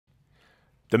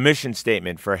The mission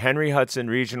statement for Henry Hudson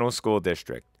Regional School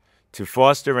District: to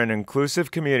foster an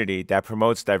inclusive community that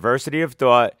promotes diversity of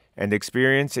thought and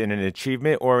experience in an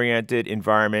achievement-oriented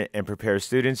environment and prepares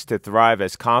students to thrive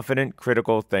as confident,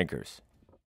 critical thinkers.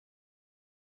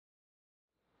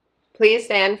 Please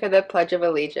stand for the Pledge of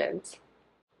Allegiance.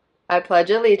 I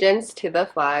pledge allegiance to the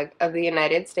flag of the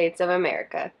United States of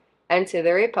America and to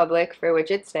the republic for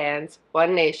which it stands,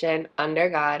 one nation, under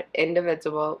God,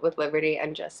 indivisible, with liberty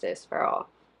and justice for all.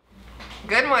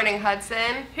 Good morning,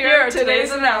 Hudson. Here are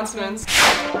today's announcements.